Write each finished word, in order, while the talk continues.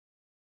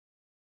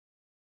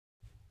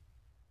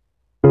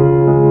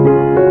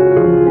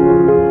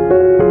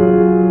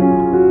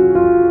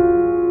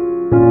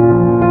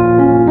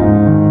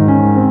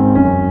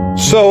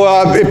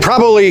So it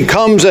probably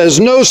comes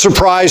as no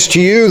surprise to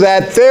you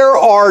that there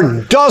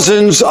are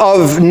dozens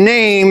of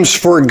names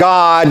for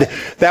God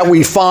that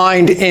we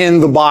find in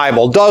the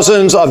Bible.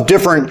 Dozens of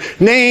different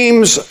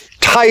names,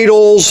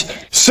 titles,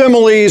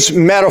 similes,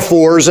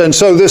 metaphors. And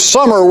so this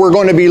summer we're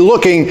going to be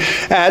looking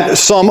at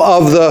some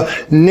of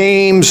the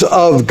names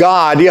of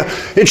God.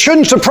 It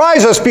shouldn't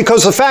surprise us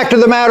because the fact of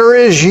the matter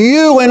is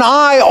you and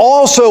I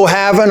also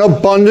have an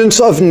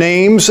abundance of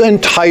names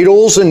and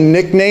titles and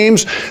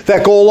nicknames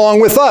that go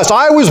along with us.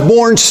 I was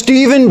born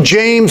Stephen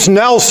James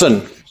Nelson.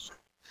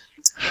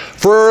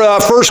 For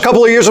the first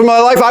couple of years of my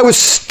life, I was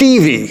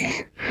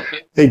Stevie.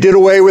 They did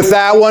away with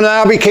that one.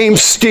 I became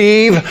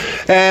Steve,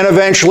 and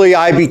eventually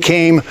I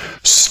became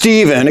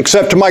Stephen,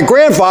 except to my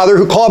grandfather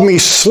who called me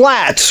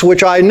Slats,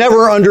 which I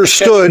never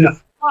understood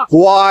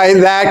why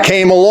that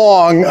came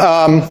along.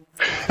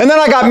 And then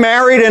I got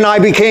married and I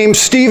became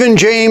Stephen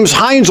James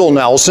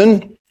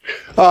Heinzel-Nelson.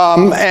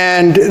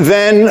 And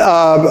then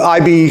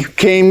I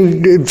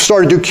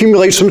started to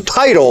accumulate some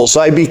titles.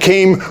 I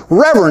became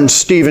Reverend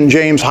Stephen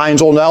James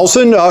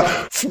Heinzel-Nelson,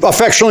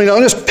 affectionately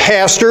known as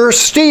Pastor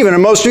Stephen.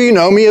 And most of you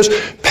know me as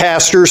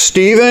Pastor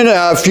Stephen.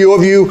 A few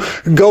of you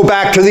go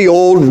back to the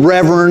old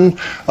Reverend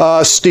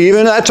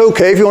Stephen. That's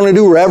okay if you want to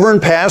do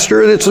Reverend,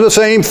 Pastor. It's the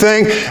same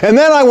thing. And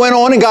then I went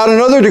on and got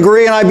another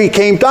degree and I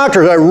became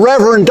Doctor.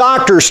 Reverend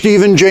Dr.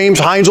 Stephen James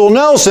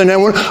Heinzel-Nelson.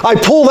 And when I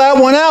pull that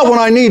one out when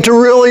I need to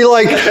really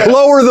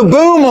lower the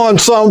boom on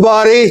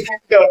somebody.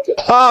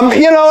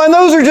 And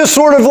those are just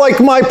sort of like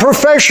my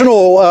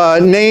professional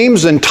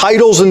names and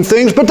titles and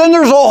things. But then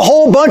there's a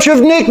whole bunch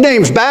of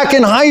nicknames. Back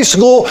in high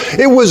school,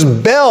 it was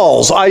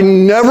Bells. I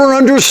never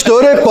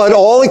understood it, but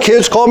all the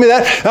kids called me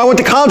that. And I went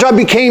to college, I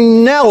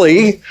became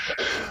Nellie.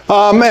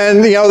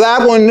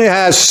 That one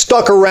has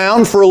stuck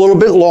around for a little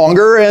bit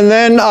longer. And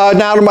then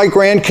now to my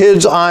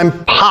grandkids,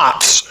 I'm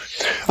Pops.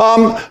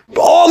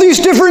 All these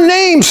different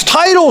names,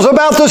 titles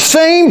about the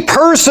same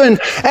person,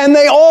 and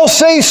they all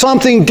say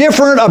something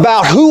different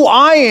about who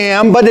I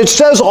am, but it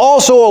says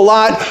also a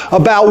lot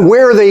about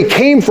where they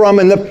came from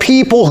and the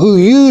people who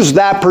used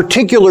that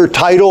particular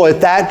title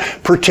at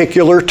that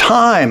particular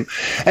time.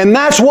 And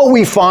that's what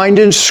we find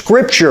in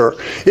Scripture,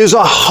 is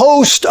a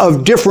host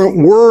of different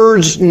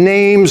words,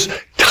 names,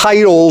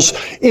 titles,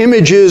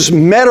 images,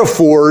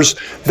 metaphors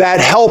that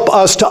help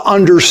us to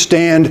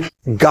understand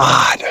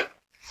God.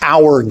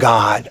 Our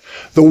God,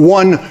 the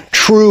one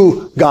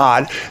true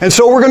God. And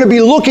so we're going to be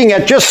looking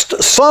at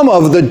just some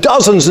of the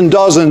dozens and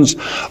dozens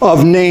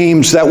of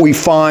names that we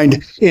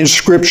find in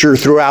Scripture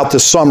throughout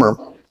the summer.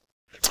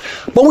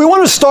 But we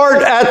want to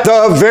start at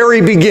the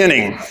very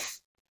beginning,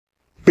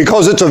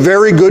 because it's a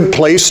very good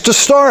place to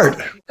start.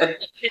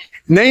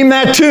 Name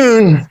that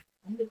tune.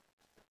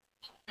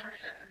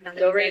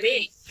 Do, re,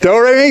 mi.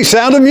 Do, re, mi.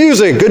 Sound of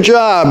Music. Good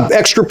job.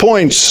 Extra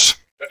points.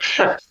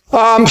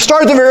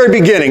 Start at the very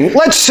beginning.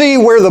 Let's see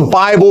where the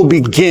Bible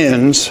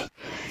begins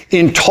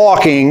in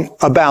talking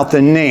about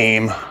the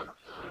name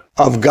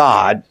of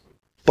God.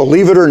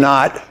 Believe it or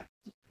not,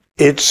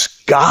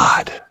 it's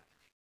God.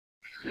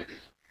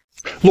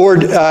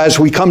 Lord, as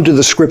we come to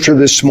the Scripture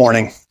this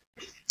morning,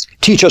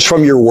 teach us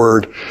from your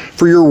word,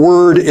 for your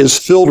word is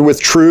filled with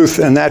truth,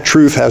 and that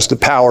truth has the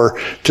power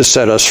to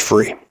set us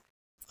free.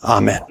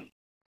 Amen.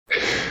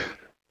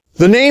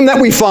 The name that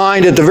we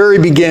find at the very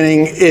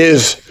beginning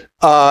is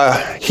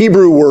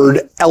Hebrew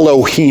word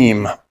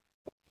Elohim.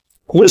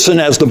 Listen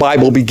as the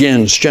Bible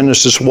begins,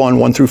 Genesis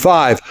 1 through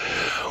 5.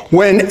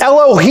 When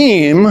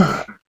Elohim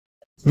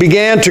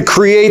began to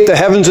create the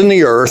heavens and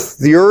the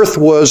earth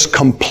was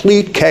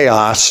complete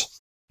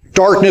chaos.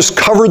 Darkness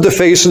covered the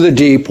face of the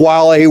deep,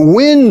 while a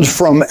wind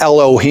from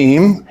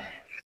Elohim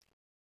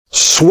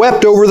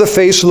swept over the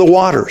face of the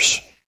waters.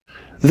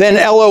 Then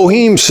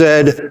Elohim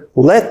said,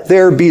 "Let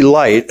there be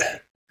light."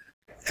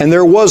 And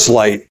there was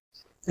light.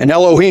 And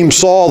Elohim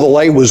saw the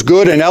light was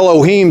good, and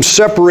Elohim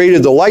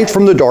separated the light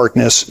from the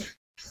darkness.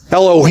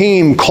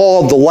 Elohim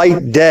called the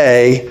light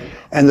day,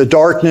 and the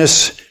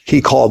darkness he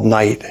called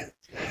night.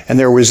 And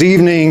there was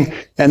evening,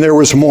 and there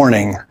was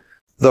morning,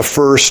 the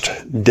first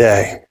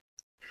day.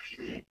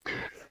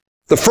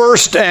 The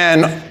first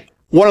and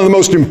one of the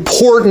most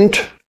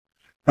important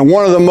and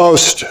one of the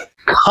most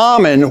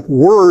common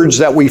words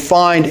that we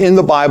find in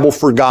the Bible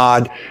for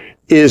God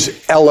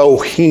is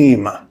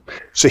Elohim.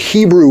 It's a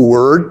Hebrew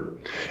word.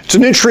 It's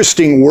an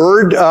interesting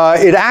word.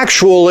 It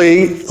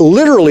actually,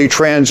 literally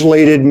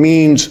translated,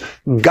 means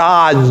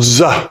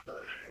gods.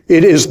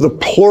 It is the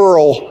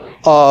plural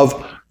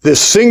of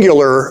this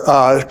singular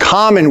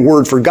common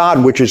word for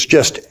God, which is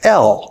just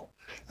El.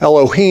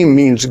 Elohim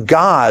means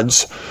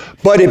gods.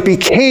 But it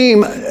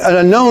became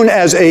known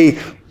as a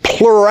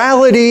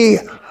plurality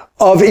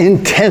of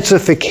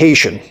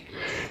intensification.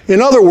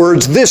 In other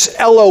words, this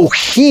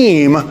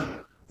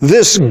Elohim,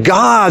 this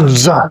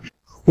gods,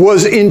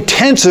 was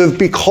intensive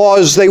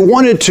because they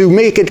wanted to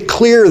make it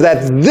clear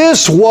that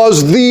this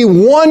was the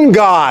one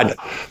God,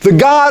 the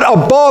God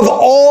above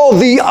all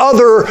the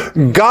other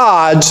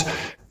gods.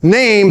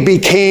 Name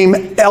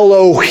became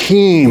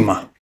Elohim.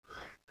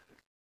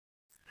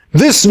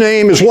 This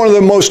name is one of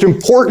the most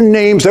important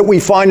names that we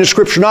find in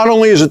Scripture. Not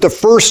only is it the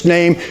first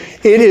name,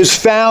 it is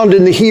found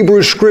in the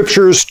Hebrew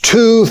Scriptures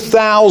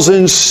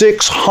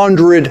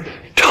 2,600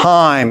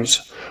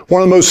 times.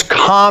 One of the most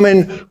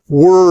common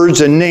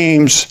words and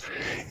names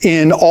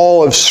in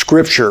all of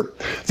Scripture.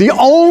 The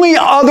only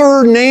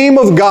other name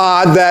of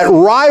God that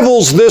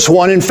rivals this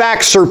one, in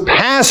fact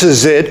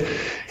surpasses it,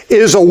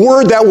 is a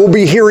word that we'll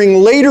be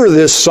hearing later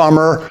this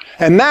summer,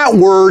 and that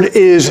word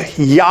is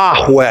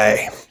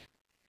Yahweh.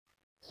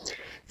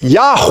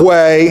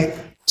 Yahweh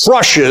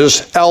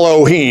crushes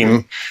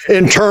Elohim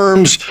in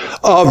terms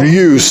of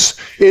use.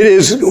 It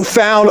is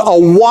found a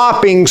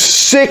whopping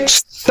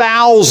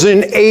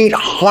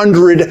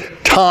 6,800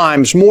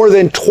 times, more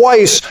than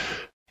twice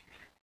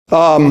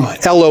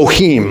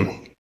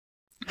Elohim.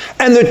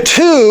 And the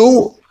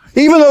two,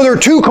 even though they're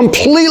two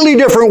completely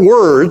different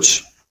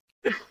words,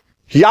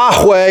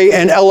 Yahweh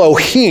and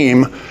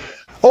Elohim,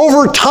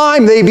 over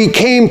time they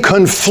became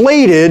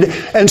conflated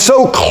and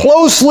so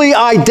closely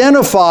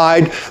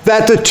identified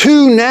that the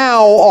two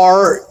now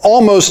are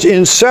almost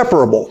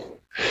inseparable.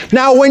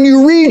 Now, when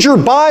you read your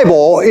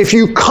Bible, if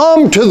you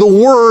come to the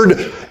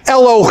word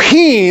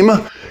Elohim,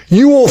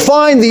 you will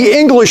find the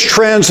English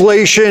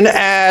translation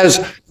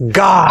as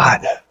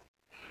God,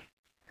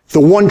 the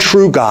one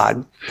true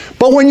God.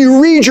 But when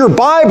you read your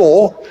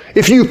Bible,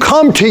 if you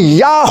come to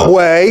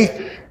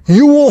Yahweh,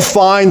 you will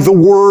find the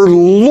word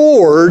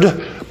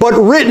Lord, but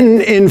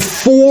written in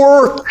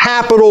 4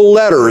 capital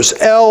letters,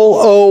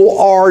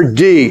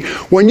 L-O-R-D.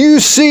 When you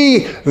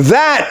see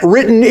that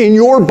written in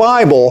your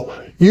Bible,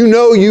 you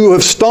know you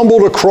have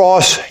stumbled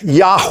across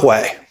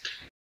Yahweh.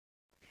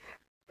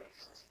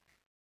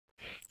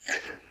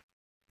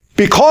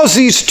 Because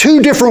these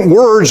two different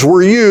words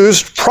were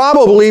used,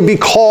 probably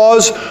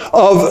because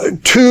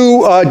of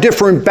two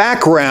different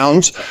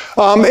backgrounds,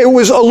 it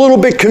was a little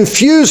bit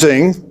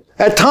confusing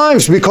at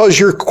times, because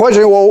you're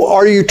questioning, well,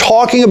 are you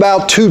talking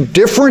about two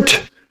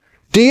different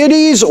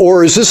deities,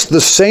 or is this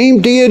the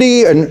same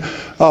deity? And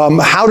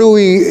how do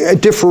we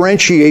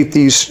differentiate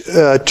these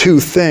two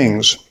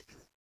things?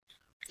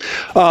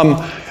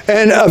 And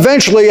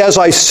eventually, as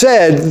I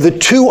said, the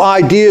two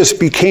ideas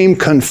became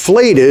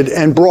conflated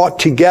and brought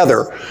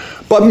together.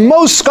 But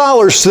most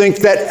scholars think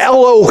that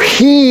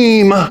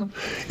Elohim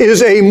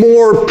is a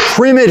more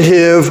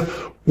primitive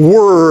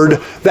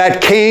word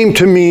that came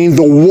to mean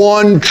the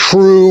one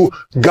true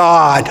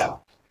God,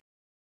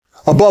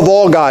 above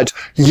all gods.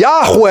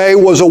 Yahweh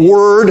was a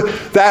word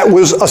that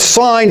was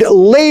assigned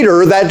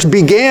later, that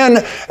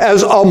began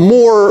as a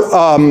more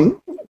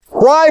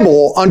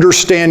tribal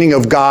understanding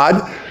of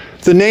God,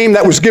 the name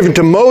that was given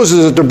to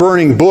Moses at the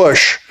burning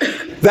bush,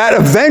 that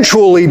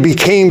eventually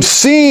became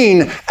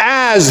seen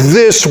as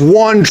this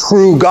one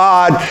true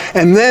God,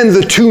 and then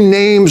the two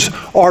names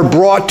are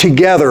brought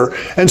together.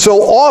 And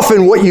so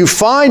often what you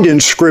find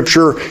in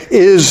Scripture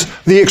is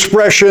the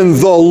expression,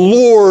 the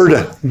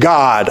Lord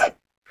God,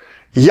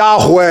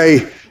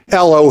 Yahweh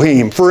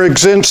Elohim. For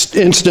instance,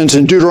 in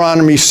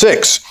Deuteronomy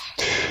 6,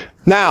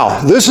 now,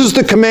 this is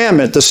the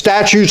commandment, the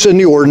statutes and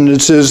the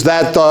ordinances,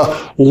 that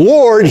the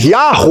Lord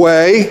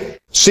Yahweh,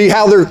 see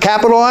how they're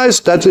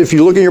capitalized? That's, if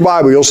you look in your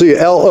Bible, you'll see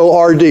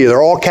L-O-R-D.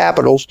 They're all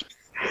capitals.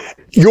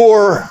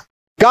 Your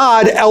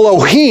God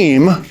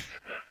Elohim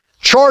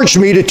charged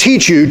me to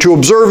teach you to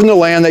observe in the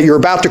land that you're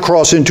about to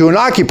cross into and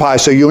occupy,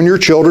 so you and your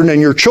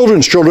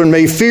children's children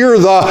may fear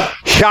the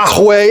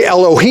Yahweh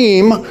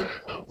Elohim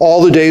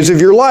all the days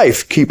of your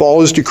life. Keep all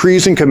his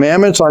decrees and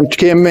commandments I'm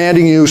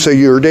commanding you, so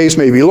your days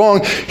may be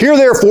long. Hear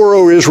therefore,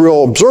 O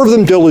Israel, observe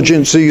them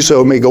diligently,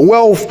 so it may go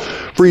well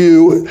for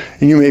you,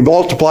 and you may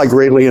multiply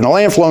greatly in a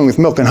land flowing with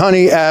milk and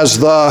honey, as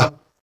the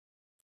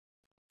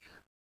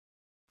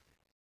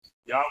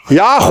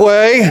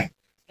Yahweh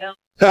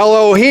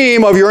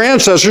Elohim of your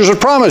ancestors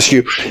have promised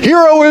you.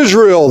 Hear, O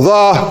Israel,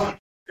 the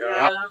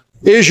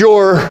is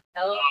your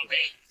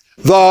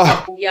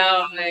the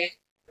Yahweh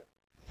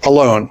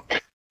alone.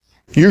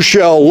 You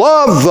shall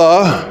love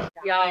the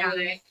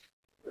Yahweh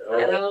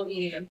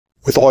Elohim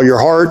with all your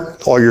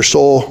heart, all your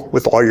soul,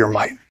 with all your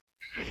might.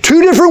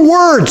 Two different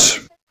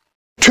words,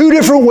 two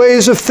different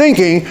ways of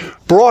thinking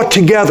brought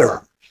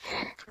together.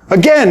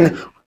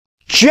 Again,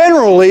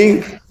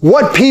 generally,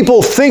 what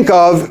people think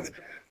of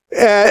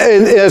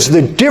as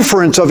the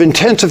difference of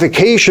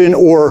intensification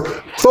or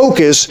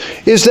focus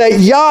is that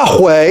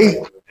Yahweh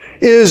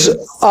is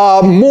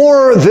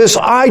more this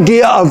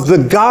idea of the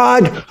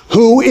God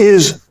who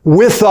is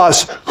with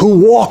us, who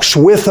walks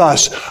with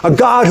us, a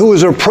God who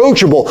is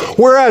approachable,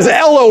 whereas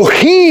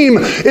Elohim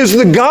is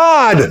the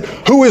God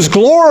who is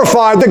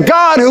glorified, the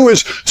God who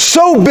is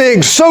so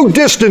big, so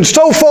distant,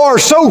 so far,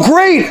 so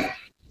great,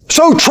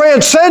 so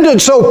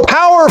transcendent, so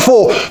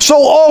powerful, so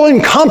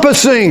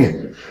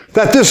all-encompassing,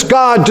 that this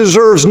God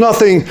deserves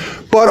nothing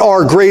but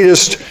our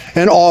greatest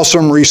and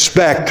awesome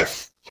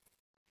respect.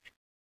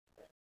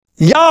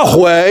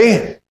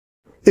 Yahweh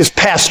is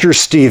Pastor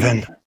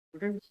Stephen.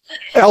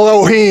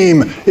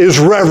 Elohim is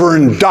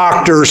Reverend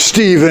Dr.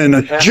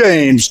 Stephen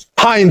James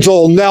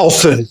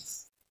Heinzel-Nelson.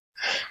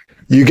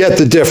 You get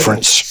the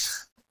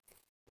difference.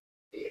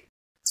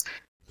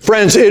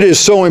 Friends, it is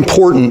so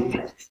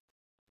important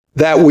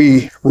that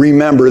we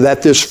remember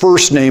that this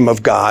first name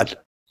of God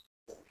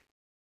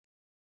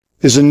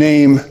is a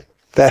name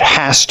that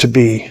has to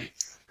be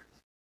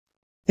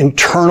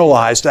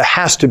internalized, that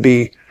has to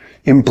be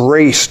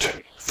embraced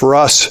for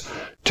us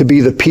to be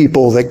the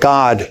people that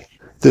God,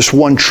 this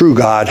one true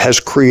God, has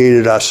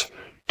created us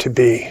to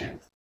be.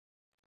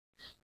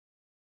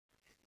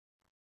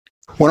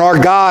 When our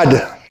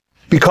God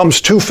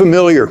becomes too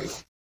familiar,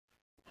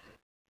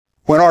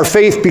 when our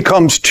faith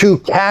becomes too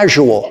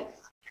casual,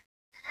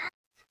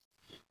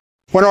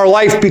 when our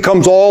life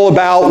becomes all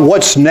about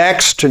what's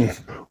next and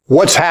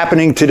what's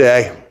happening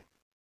today,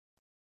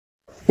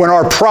 when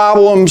our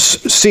problems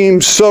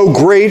seem so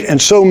great and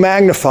so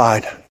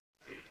magnified,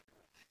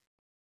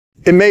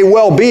 it may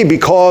well be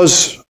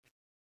because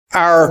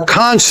our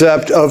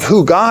concept of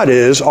who God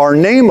is, our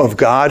name of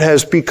God,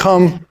 has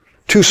become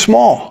too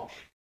small.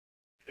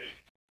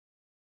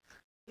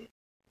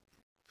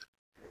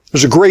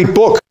 There's a great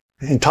book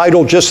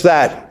entitled just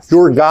that,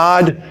 Your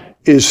God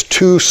is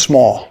Too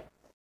Small,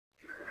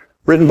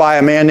 written by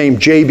a man named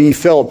J.B.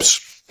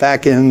 Phillips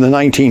back in the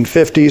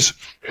 1950s,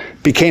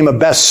 became a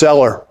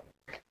bestseller.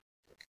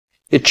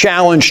 It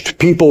challenged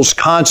people's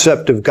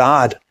concept of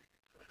God,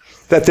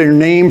 that their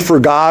name for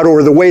God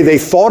or the way they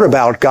thought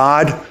about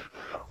God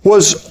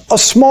was a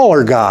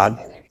smaller God.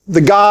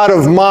 The God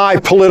of my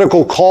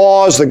political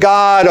cause, the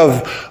God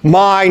of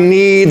my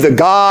need, the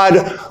God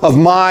of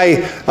my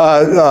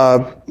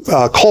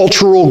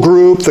cultural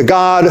group, the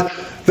God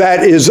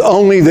that is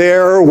only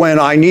there when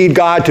I need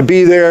God to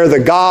be there, the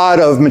God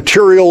of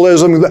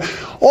materialism.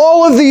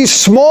 All of these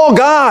small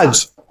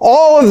gods,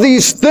 all of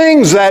these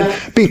things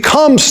that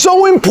become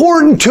so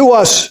important to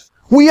us,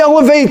 we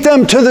elevate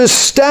them to this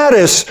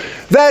status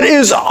that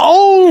is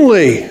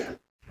only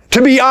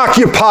to be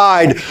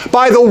occupied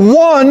by the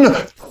one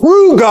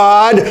true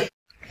God,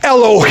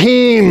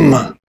 Elohim.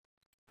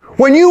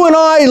 When you and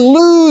I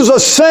lose a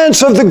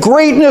sense of the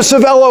greatness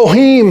of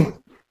Elohim,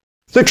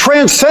 the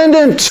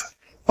transcendence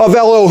of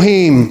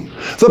Elohim,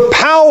 the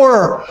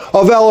power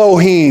of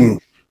Elohim,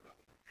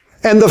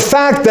 and the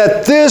fact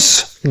that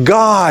this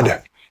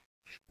God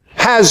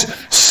has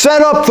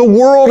set up the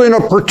world in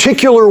a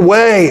particular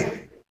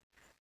way,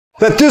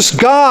 that this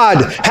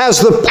God has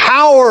the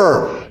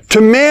power to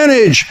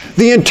manage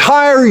the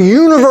entire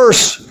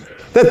universe,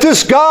 that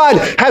this God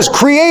has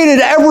created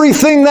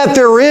everything that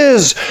there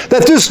is,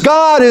 that this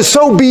God is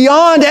so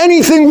beyond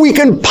anything we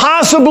can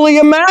possibly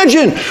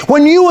imagine.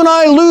 When you and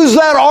I lose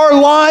that, our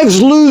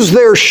lives lose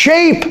their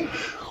shape.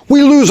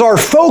 We lose our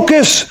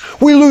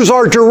focus. We lose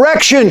our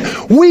direction.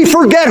 We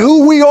forget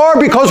who we are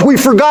because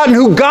we've forgotten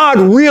who God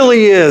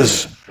really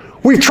is.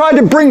 We've tried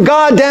to bring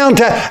God down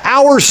to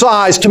our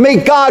size, to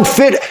make God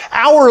fit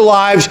our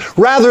lives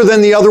rather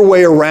than the other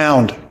way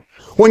around.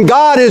 When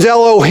God is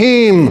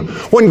Elohim,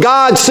 when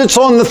God sits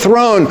on the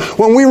throne,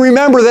 when we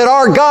remember that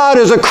our God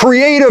is a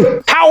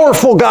creative,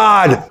 powerful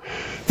God,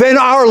 then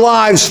our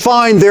lives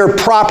find their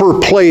proper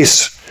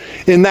place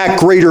in that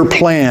greater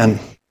plan.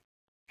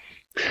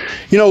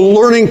 You know,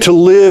 learning to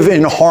live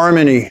in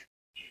harmony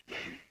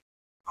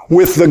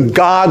with the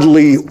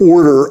godly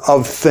order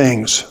of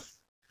things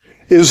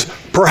is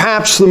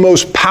perhaps the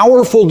most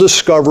powerful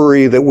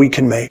discovery that we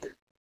can make.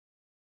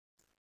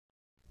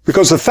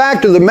 Because the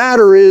fact of the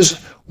matter is,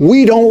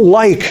 we don't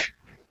like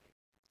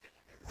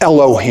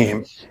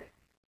Elohim.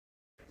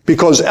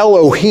 Because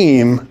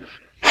Elohim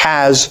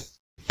has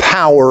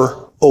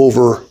power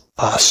over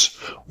us.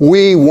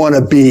 We want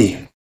to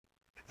be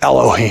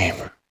Elohim.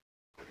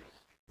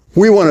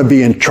 We want to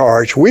be in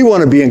charge. We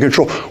want to be in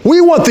control.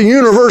 We want the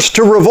universe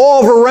to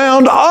revolve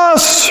around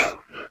us.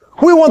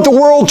 We want the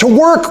world to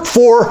work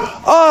for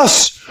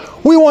us.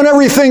 We want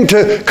everything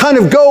to kind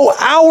of go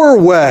our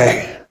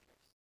way.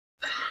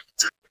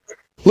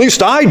 At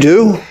least I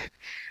do.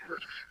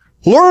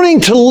 Learning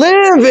to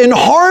live in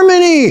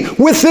harmony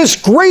with this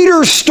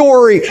greater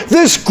story,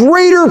 this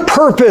greater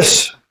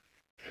purpose,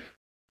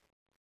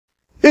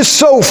 is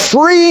so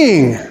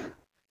freeing.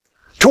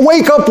 To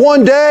wake up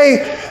one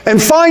day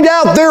and find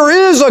out there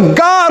is a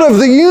God of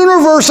the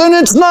universe and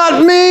it's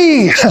not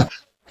me.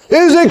 It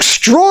is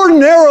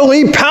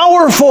extraordinarily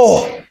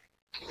powerful.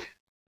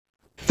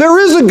 There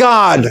is a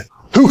God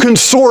who can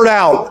sort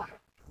out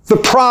the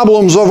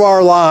problems of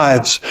our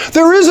lives.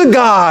 There is a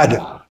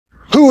God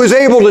who is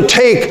able to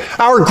take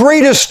our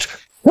greatest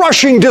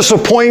crushing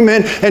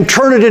disappointment and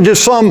turn it into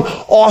some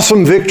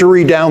awesome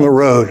victory down the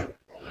road.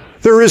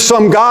 There is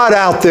some God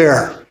out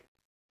there,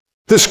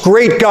 this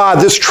great God,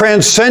 this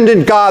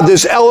transcendent God,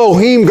 this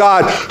Elohim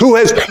God, who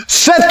has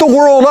set the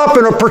world up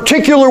in a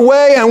particular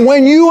way. And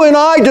when you and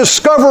I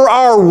discover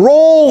our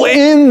role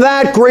in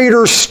that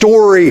greater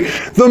story,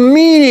 the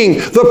meaning,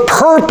 the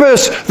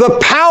purpose, the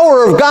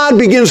power of God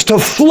begins to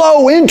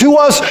flow into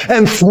us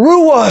and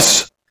through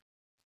us.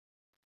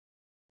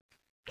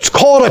 It's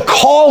called a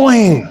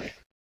calling.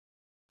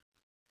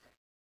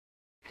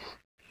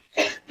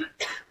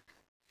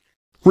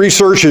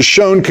 Research has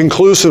shown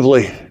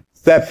conclusively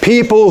that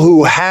people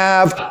who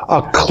have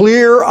a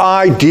clear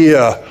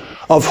idea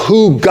of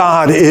who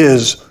God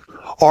is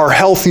are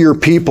healthier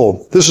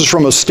people. This is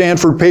from a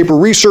Stanford paper.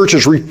 Research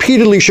has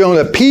repeatedly shown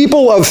that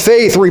people of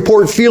faith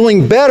report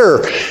feeling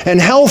better and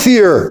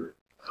healthier.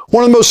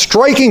 One of the most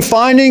striking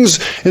findings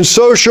in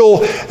social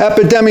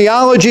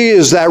epidemiology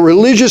is that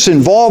religious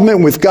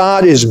involvement with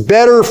God is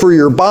better for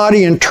your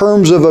body in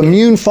terms of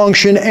immune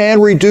function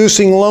and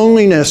reducing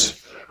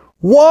loneliness.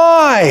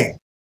 Why?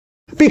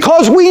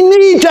 Because we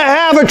need to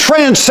have a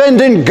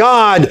transcendent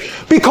God.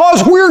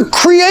 Because we're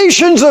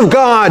creations of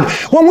God.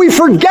 When we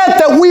forget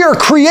that we are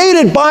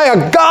created by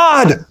a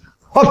God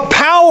of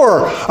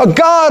power, a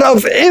God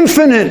of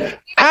infinite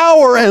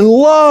power and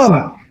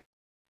love.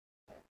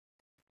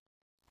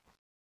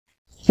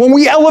 When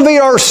we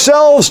elevate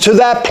ourselves to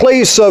that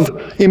place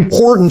of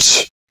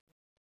importance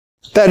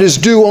that is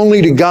due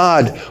only to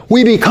God,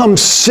 we become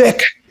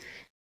sick.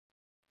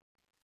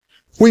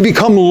 We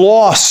become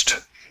lost.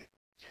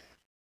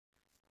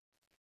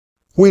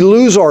 We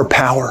lose our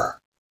power.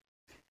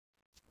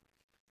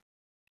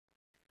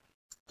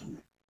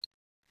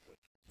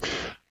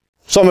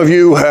 Some of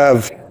you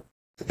have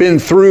been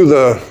through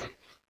the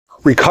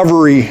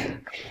recovery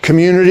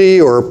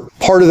community or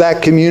part of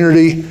that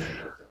community.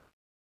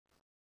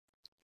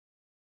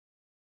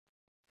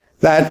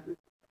 That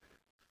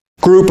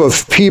group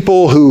of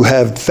people who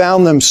have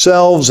found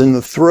themselves in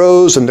the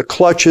throes and the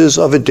clutches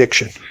of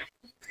addiction.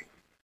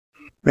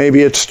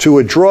 Maybe it's to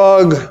a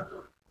drug,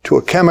 to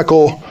a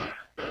chemical,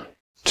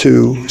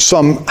 to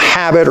some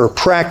habit or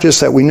practice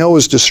that we know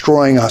is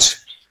destroying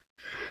us.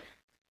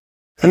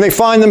 And they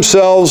find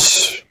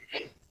themselves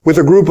with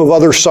a group of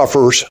other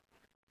sufferers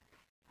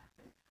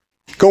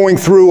going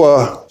through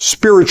a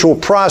spiritual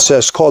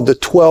process called the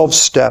 12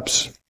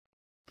 steps.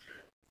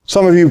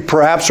 Some of you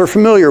perhaps are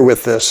familiar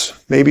with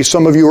this. Maybe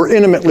some of you are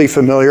intimately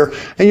familiar,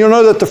 and you'll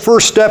know that the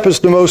first step is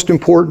the most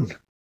important.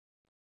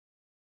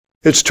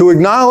 It's to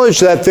acknowledge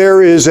that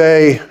there is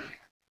a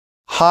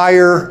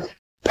higher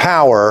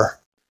power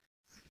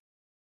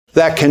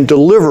that can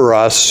deliver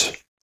us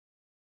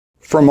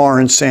from our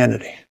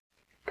insanity.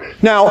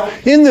 Now,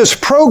 in this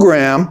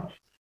program,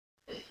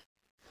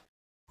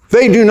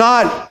 they do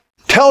not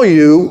tell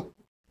you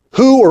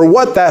who or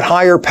what that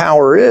higher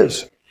power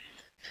is.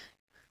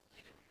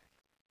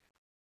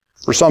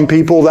 For some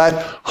people,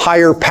 that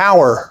higher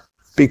power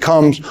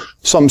becomes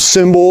some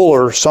symbol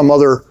or some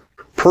other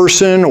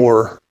person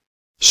or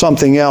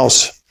something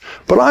else.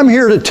 But I'm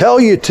here to tell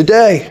you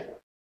today,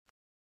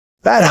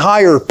 that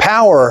higher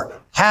power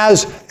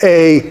has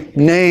a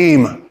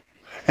name,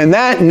 and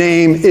that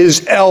name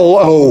is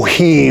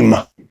Elohim.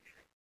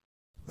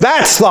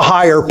 That's the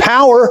higher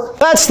power.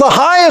 That's the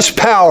highest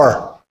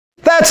power.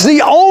 That's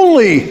the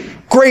only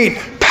great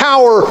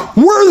power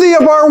worthy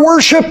of our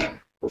worship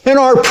and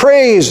our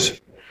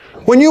praise.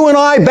 When you and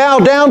I bow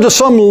down to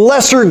some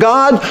lesser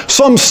God,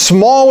 some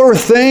smaller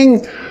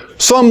thing,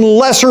 some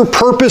lesser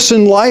purpose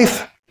in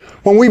life,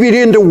 when we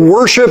begin to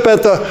worship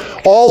at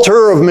the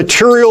altar of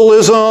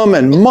materialism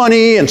and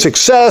money and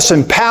success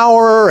and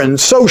power and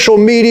social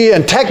media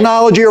and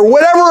technology or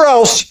whatever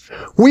else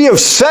we have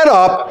set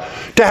up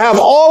to have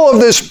all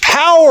of this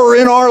power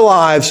in our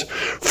lives,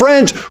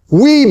 friends,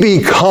 we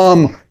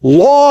become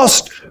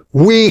lost,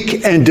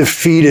 weak, and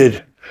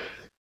defeated.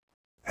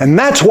 And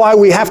that's why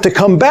we have to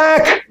come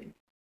back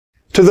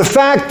to the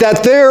fact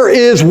that there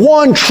is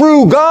one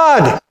true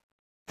God,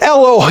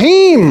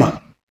 Elohim,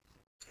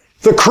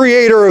 the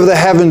creator of the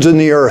heavens and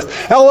the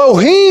earth.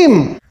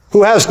 Elohim,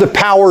 who has the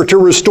power to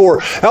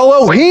restore.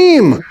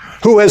 Elohim,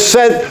 who has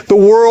set the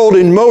world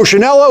in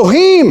motion.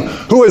 Elohim,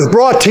 who has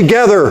brought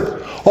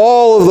together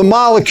all of the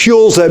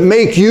molecules that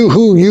make you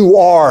who you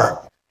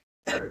are.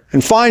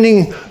 And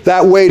finding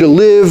that way to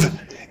live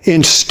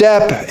in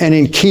step and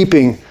in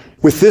keeping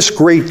with this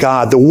great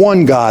God, the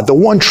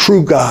one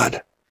true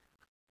God,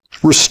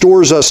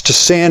 restores us to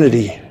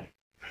sanity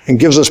and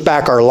gives us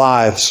back our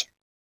lives.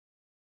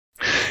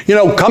 You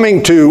know,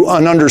 coming to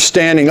an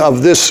understanding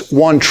of this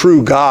one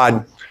true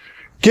God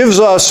gives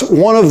us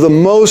one of the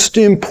most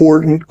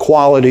important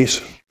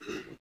qualities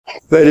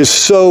that is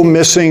so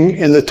missing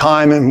in the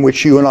time in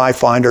which you and I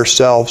find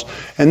ourselves,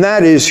 and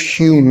that is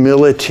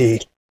humility.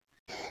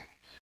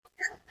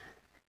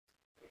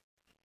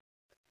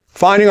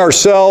 Finding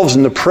ourselves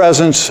in the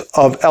presence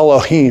of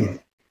Elohim,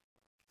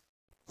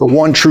 the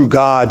one true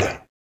God,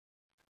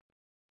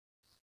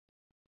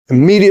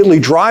 immediately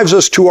drives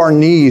us to our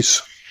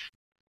knees.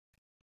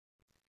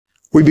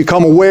 We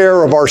become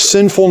aware of our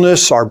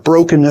sinfulness, our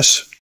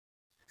brokenness.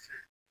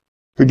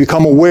 We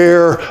become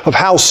aware of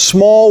how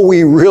small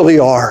we really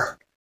are.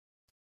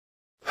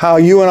 How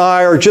you and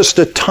I are just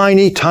a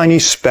tiny, tiny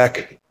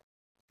speck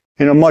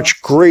in a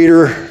much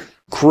greater,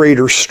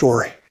 greater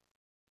story.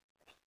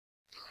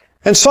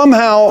 And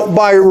somehow,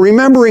 by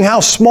remembering how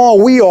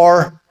small we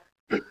are,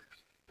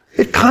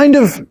 it kind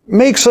of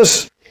makes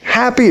us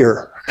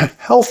happier,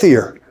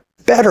 healthier,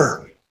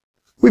 better.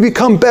 We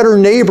become better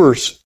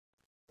neighbors,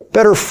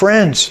 better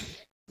friends,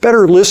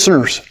 better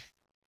listeners.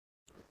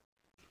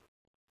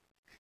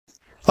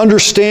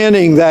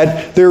 Understanding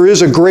that there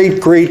is a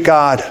great, great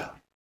God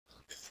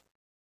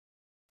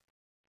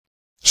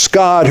This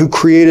God who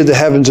created the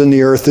heavens and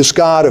the earth, this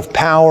God of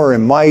power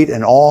and might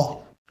and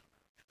all,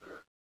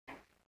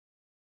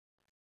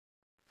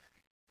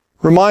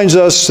 reminds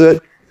us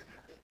that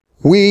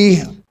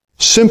we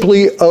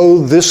simply owe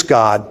this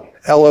God,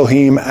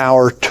 Elohim,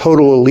 our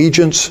total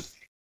allegiance,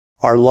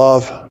 our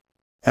love,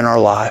 and our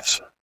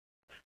lives.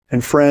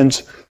 And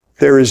friends,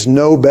 there is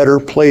no better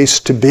place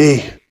to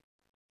be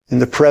in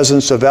the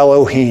presence of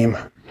Elohim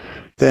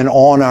than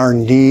on our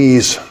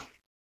knees.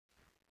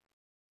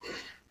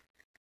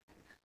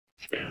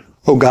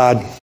 Oh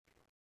God,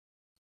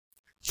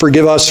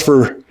 forgive us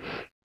for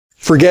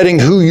forgetting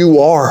who you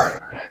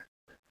are,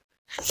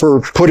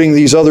 for putting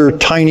these other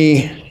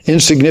tiny,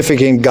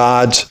 insignificant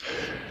gods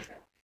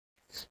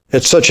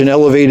at such an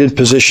elevated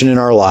position in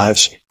our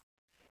lives.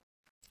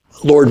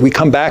 Lord, we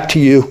come back to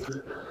you,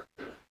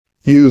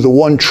 the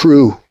one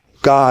true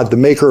God, the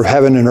maker of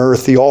heaven and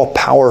earth, the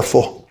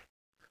all-powerful,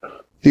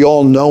 the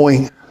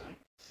all-knowing,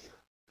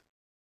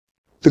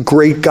 the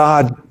great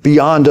God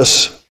beyond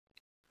us.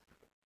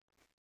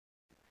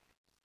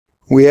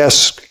 We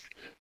ask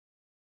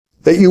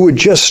that you would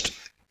just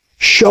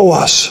show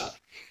us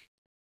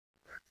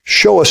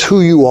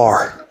who you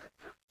are,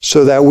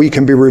 so that we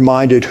can be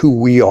reminded who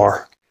we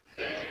are.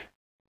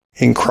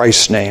 In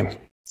Christ's name,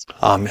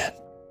 amen.